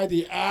stand by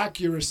the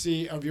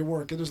accuracy of your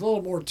work. And there's a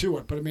little more to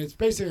it, but I mean, it's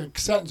basically a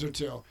sentence or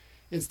two.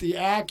 It's the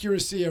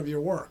accuracy of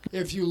your work.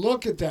 If you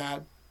look at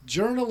that,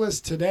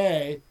 journalists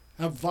today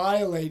have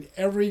violated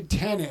every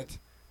tenet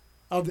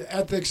of the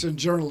ethics in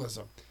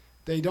journalism.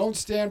 They don't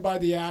stand by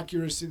the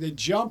accuracy. They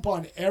jump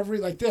on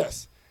like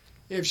this.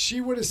 If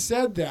she would have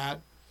said that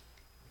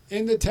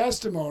in the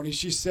testimony,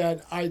 she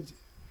said,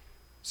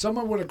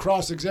 someone would have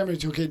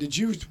cross-examined, okay,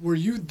 were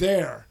you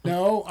there?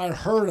 No, I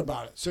heard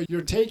about it. So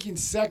you're taking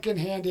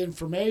secondhand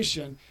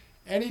information.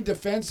 Any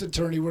defense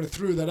attorney would have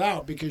threw that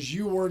out because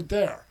you weren't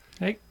there.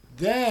 Hey.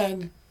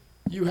 Then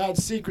you had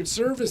Secret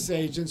Service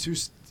agents who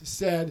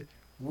said,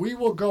 we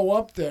will go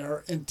up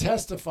there and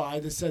testify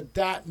that said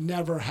that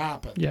never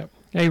happened. Yep.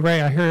 Hey,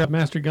 Ray, I hear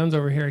Master Guns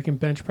over here. He can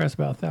bench press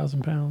about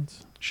 1,000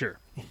 pounds. Sure.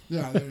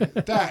 Yeah,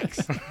 thanks.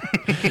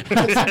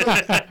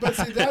 but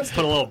see, that's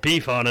Put a little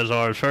beef on his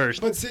arms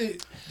first. But see,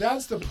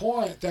 that's the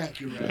point. Thank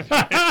you, Ray.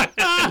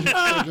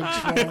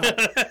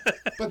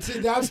 But see,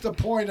 that's the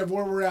point of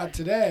where we're at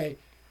today.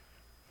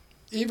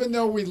 Even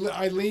though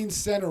I lean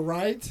center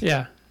right,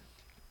 Yeah.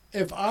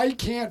 if I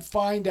can't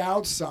find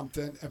out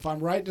something, if I'm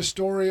writing a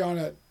story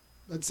on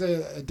let's say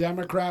a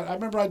Democrat, I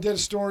remember I did a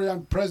story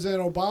on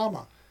President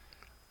Obama.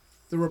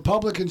 The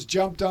Republicans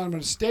jumped on him in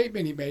a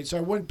statement he made, so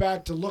I went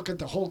back to look at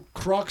the whole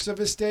crux of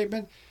his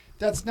statement.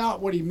 That's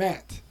not what he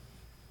meant.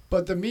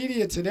 But the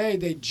media today,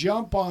 they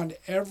jump on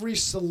every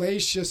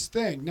salacious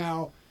thing.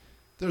 Now,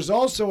 there's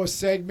also a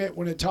segment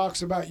when it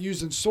talks about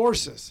using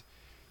sources.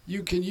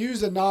 You can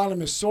use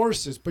anonymous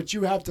sources, but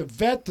you have to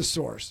vet the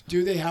source.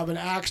 Do they have an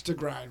axe to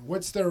grind?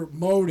 What's their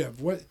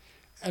motive?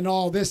 And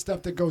all this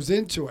stuff that goes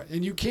into it.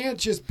 And you can't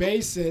just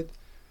base it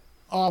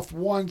off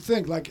one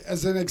thing. Like,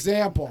 as an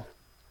example,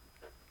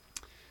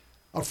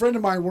 a friend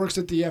of mine works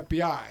at the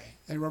FBI.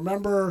 And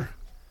remember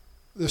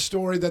the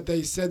story that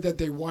they said that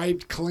they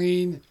wiped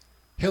clean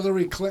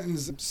Hillary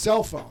Clinton's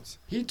cell phones?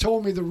 He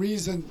told me the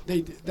reason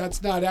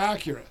that's not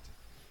accurate.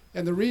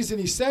 And the reason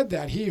he said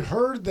that, he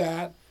heard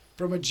that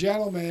from a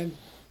gentleman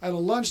at a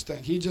lunch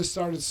thing. He just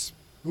started,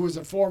 who was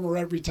a former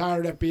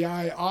retired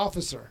FBI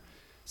officer,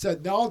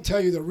 said, no, I'll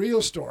tell you the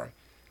real story.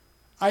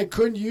 I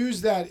couldn't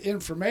use that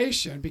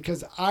information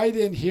because I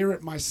didn't hear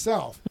it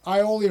myself.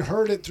 I only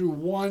heard it through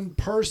one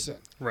person.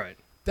 Right.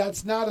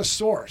 That's not a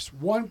source.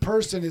 One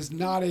person is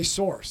not a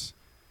source.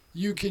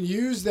 You can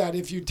use that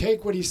if you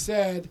take what he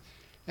said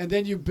and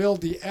then you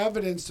build the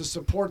evidence to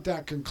support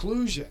that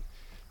conclusion.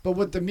 But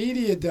what the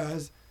media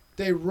does,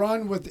 they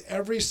run with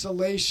every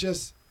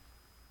salacious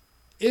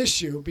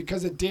issue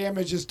because it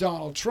damages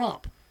Donald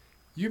Trump.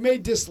 You may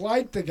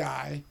dislike the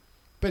guy,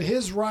 but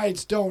his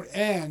rights don't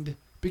end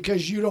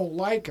because you don't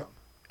like him.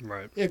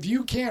 Right. If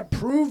you can't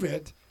prove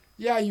it,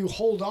 yeah, you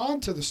hold on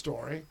to the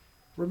story.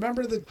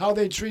 Remember how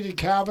they treated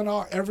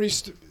Kavanaugh? Every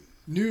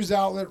news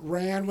outlet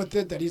ran with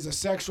it, that he's a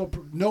sexual,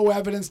 no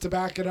evidence to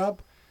back it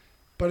up.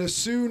 But as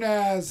soon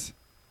as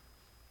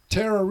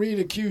Tara Reid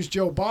accused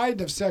Joe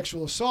Biden of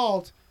sexual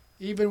assault,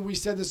 even we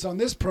said this on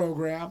this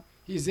program,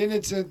 he's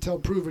innocent until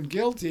proven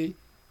guilty.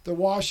 The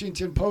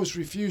Washington Post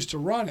refused to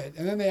run it.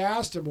 And then they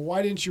asked him, well,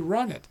 why didn't you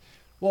run it?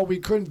 Well, we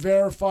couldn't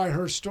verify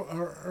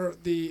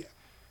we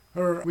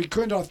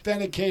couldn't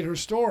authenticate her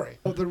story.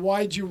 Well, then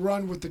why'd you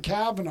run with the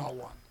Kavanaugh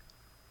one?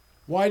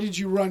 Why did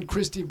you run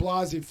Christy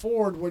Blasey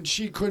Ford when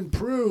she couldn't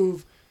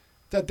prove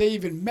that they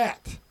even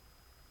met?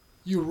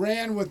 You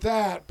ran with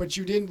that, but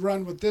you didn't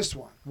run with this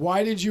one.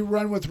 Why did you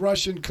run with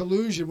Russian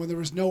collusion when there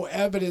was no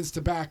evidence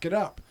to back it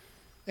up?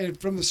 And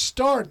from the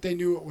start, they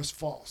knew it was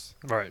false.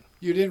 Right.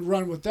 You didn't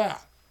run with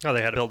that. No,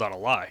 they had to build on a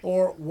lie.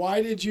 Or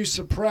why did you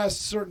suppress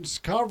certain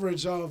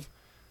coverage of,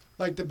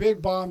 like the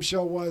big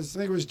bombshell was,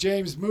 I think it was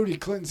James Moody,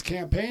 Clinton's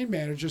campaign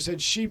manager,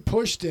 said she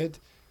pushed it,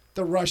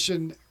 the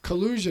Russian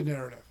collusion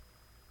narrative.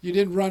 You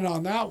didn't run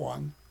on that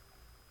one.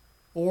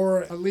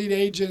 Or a lead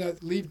agent, a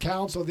lead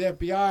counsel of the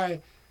FBI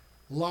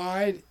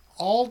lied,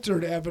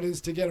 altered evidence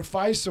to get a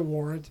FISA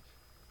warrant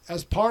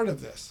as part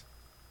of this.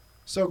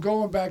 So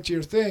going back to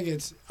your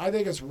thing, I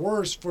think it's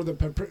worse for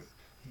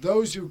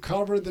those who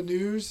cover the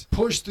news,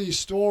 push these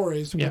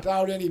stories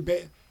without any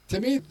to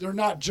me, they're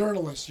not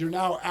journalists. You're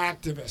now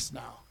activists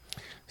now.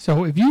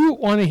 So if you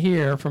want to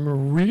hear from a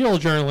real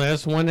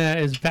journalist, one that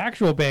is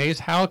factual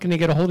based, how can they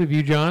get a hold of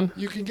you, John?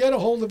 You can get a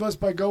hold of us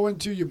by going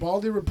to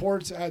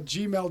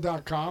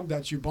ubaldireports@gmail.com.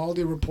 That's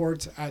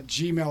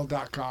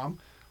ubaldireports@gmail.com.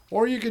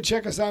 Or you can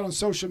check us out on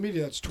social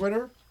media. That's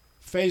Twitter,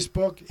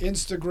 Facebook,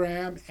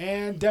 Instagram,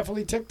 and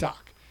definitely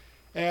TikTok.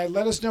 And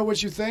let us know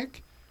what you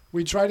think.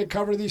 We try to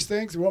cover these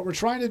things. What we're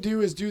trying to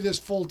do is do this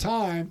full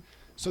time,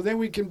 so then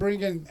we can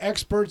bring in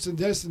experts in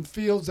different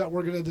fields that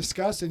we're going to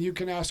discuss, and you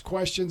can ask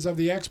questions of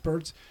the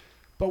experts.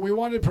 But we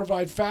want to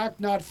provide fact,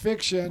 not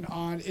fiction,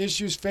 on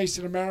issues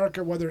facing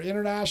America, whether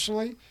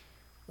internationally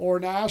or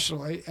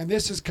nationally. And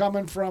this is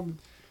coming from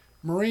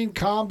Marine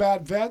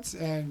combat vets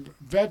and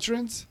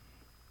veterans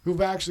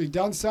who've actually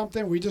done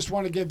something. We just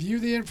want to give you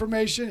the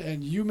information,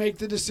 and you make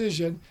the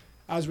decision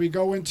as we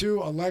go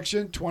into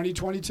election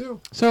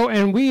 2022. So,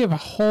 and we have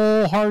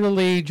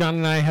wholeheartedly, John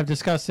and I have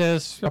discussed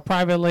this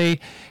privately,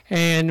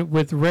 and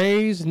with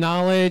Ray's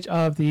knowledge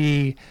of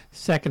the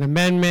Second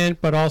Amendment,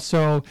 but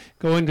also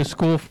going to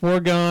school for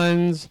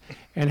guns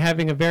and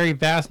having a very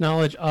vast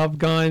knowledge of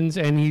guns,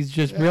 and he's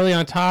just really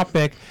on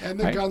topic. And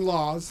the gun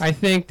laws. I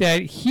think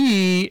that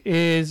he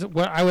is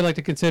what I would like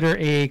to consider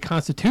a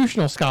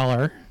constitutional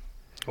scholar,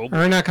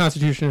 or not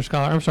constitutional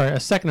scholar, I'm sorry, a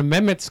Second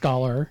Amendment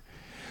scholar,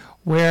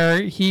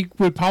 where he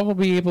would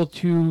probably be able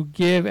to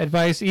give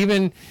advice,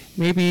 even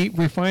maybe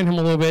refine him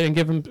a little bit and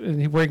give him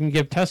where he can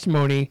give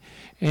testimony.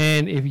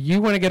 And if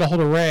you want to get a hold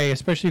of Ray,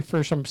 especially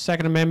for some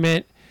Second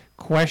Amendment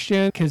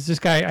question, because this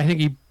guy, I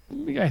think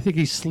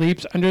he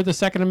sleeps under the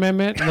Second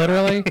Amendment,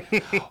 literally.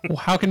 Well,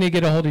 how can they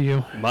get a hold of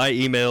you? My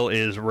email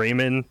is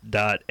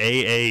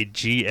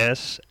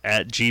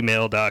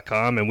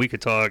raymond.aags@gmail.com, and we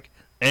could talk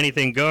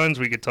anything guns,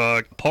 we could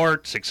talk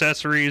parts,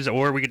 accessories,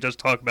 or we could just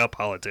talk about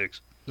politics.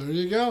 There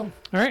you go.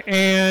 All right,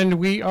 and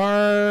we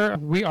are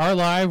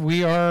live.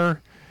 We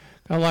are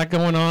got a lot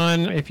going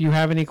on. If you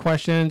have any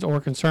questions or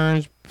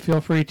concerns,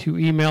 feel free to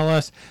email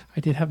us. I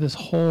did have this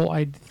whole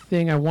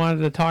thing I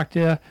wanted to talk to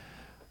you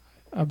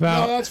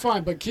about. No, that's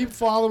fine, but keep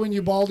following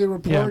Ubaldi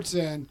Reports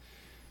and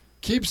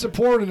keep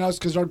supporting us,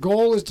 because our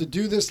goal is to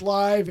do this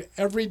live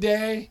every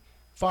day,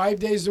 5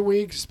 days a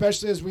week,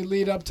 especially as we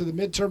lead up to the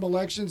midterm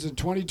elections in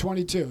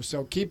 2022.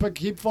 So keep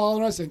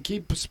following us and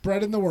keep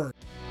spreading the word.